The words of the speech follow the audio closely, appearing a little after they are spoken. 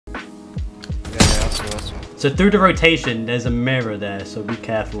So through the rotation, there's a mirror there, so be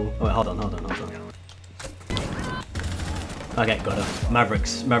careful. Oh, wait, hold on. Okay, got it.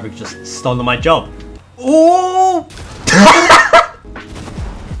 Maverick's just stolen my job. Oh!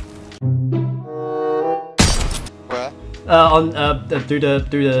 Where? Through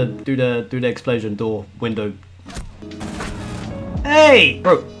the explosion door window. Hey,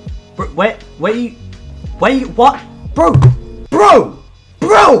 bro, where you, what, bro,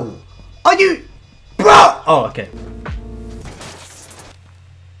 are you, bro? Oh, okay.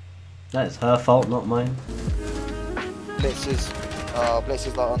 That is her fault, not mine. Blitz is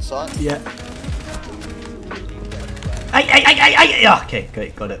like on site. Yeah. Ay. Yeah, okay,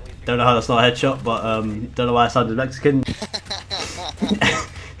 great, got it. Don't know how that's not a headshot, but don't know why I sounded Mexican.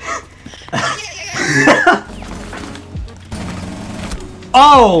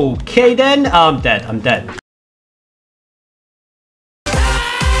 Okay then, I'm dead.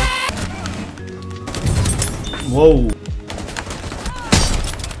 Whoa.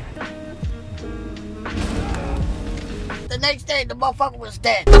 The next day, the motherfucker was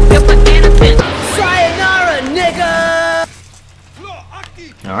dead. Sayonara, nigga!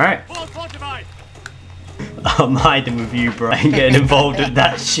 Alright. I'm hiding with you, bro. I ain't getting involved with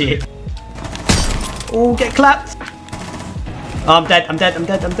that shit. Oh, get clapped. Oh, I'm dead.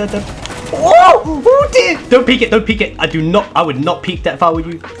 Oh dear! Don't peek it. I would not peek that if I were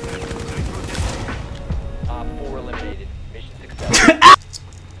you. 4 eliminated. Mission successful.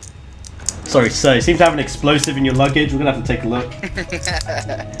 Sorry, sir. You seem to have an explosive in your luggage. We're gonna have to take a look.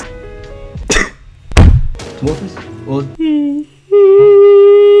 Morphus? Or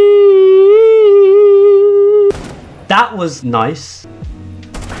that was nice.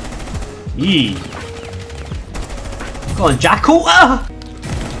 Yee. Go on, Jackal!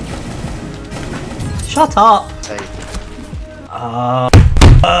 Shut up! I'm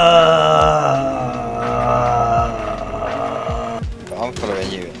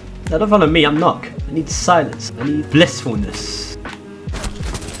following you. No, don't follow me, I'm Nock. I need silence. I need blissfulness.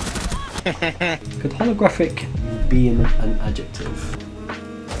 Could holographic be an adjective?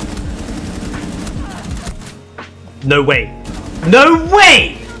 No way! No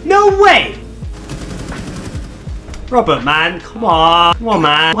way! No way! Robert, man, come on,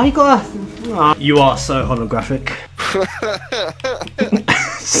 man. Why you gotta? Oh, you are so holographic.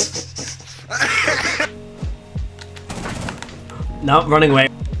 No, running away.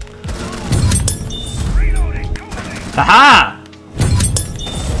 Haha!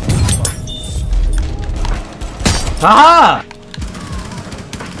 Haha!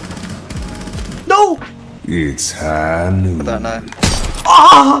 No! It's Hanu. I don't know.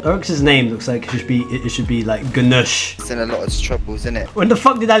 Ah! Eric's name looks like it should be like Ganush. It's in a lot of trouble, isn't it? When the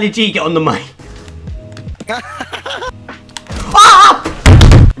fuck did Ali G get on the mic? Ah!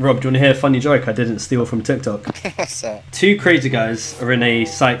 Rob, do you want to hear a funny joke I didn't steal from TikTok? What's that? 2 crazy guys are in a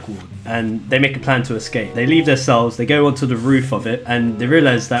psych ward and they make a plan to escape. They leave their cells, they go onto the roof of it, and they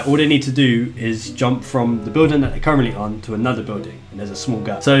realize that all they need to do is jump from the building that they're currently on to another building, and there's a small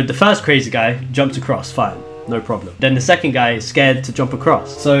gap. So the first crazy guy jumps across, fine, no problem. Then the second guy is scared to jump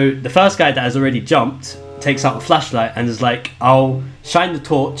across. So the first guy that has already jumped takes out a flashlight and is like, I'll shine the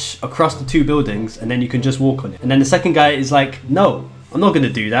torch across the 2 buildings and then you can just walk on it. And then the second guy is like, no, I'm not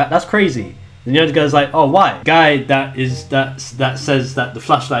gonna do that, that's crazy. And the other guy's like, oh, why? Guy that says that the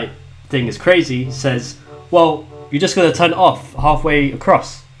flashlight thing is crazy says, well, you're just gonna turn it off halfway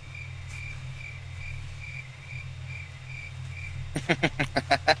across.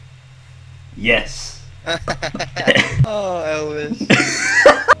 Yes. Oh, Elvis.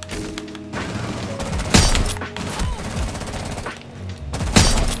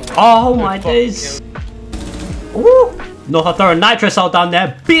 Oh my days. Ooh. Know how to throw a nitrous out down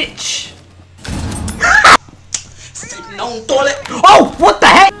there, bitch. Oh, what the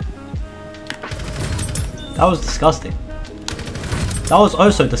heck? That was disgusting. That was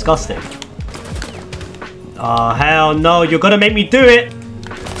also disgusting. Oh, hell no, you're gonna make me do it.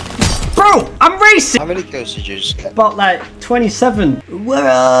 Bro, I'm racing! How many kills did you just get? About like 27. Where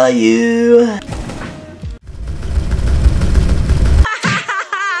are you?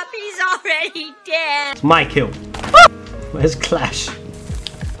 He's already dead. It's my kill. Where's Clash?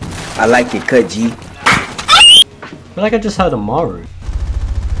 I like your cut, G. I feel like I just heard a Maru.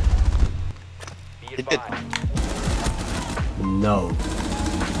 No.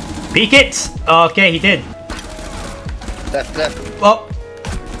 Peek it! Okay, he did. Left. Oh.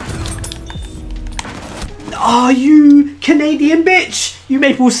 Oh, you Canadian bitch! You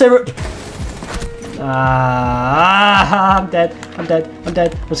maple syrup! Ah, I'm dead. I'm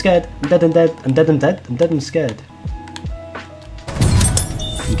scared. I'm scared.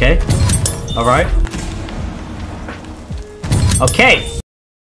 Okay. Alright. Okay.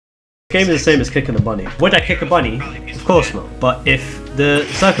 Game is the same as kicking a bunny. Would I kick a bunny? Of course not. But if the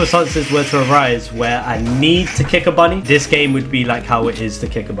circumstances were to arise where I need to kick a bunny, this game would be like how it is to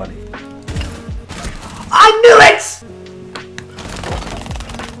kick a bunny. I knew it!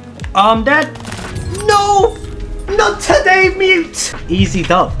 I'm dead. No! Not today, mute! Easy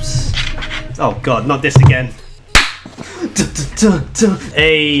dubs. Oh god, not this again.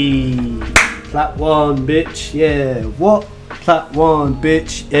 Hey, plat one, bitch. Yeah, what? Plat one,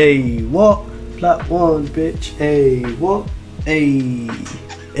 bitch. Hey, what? Plat one, bitch. Hey, what? Hey,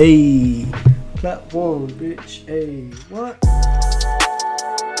 hey. Plat one, bitch. Hey, what?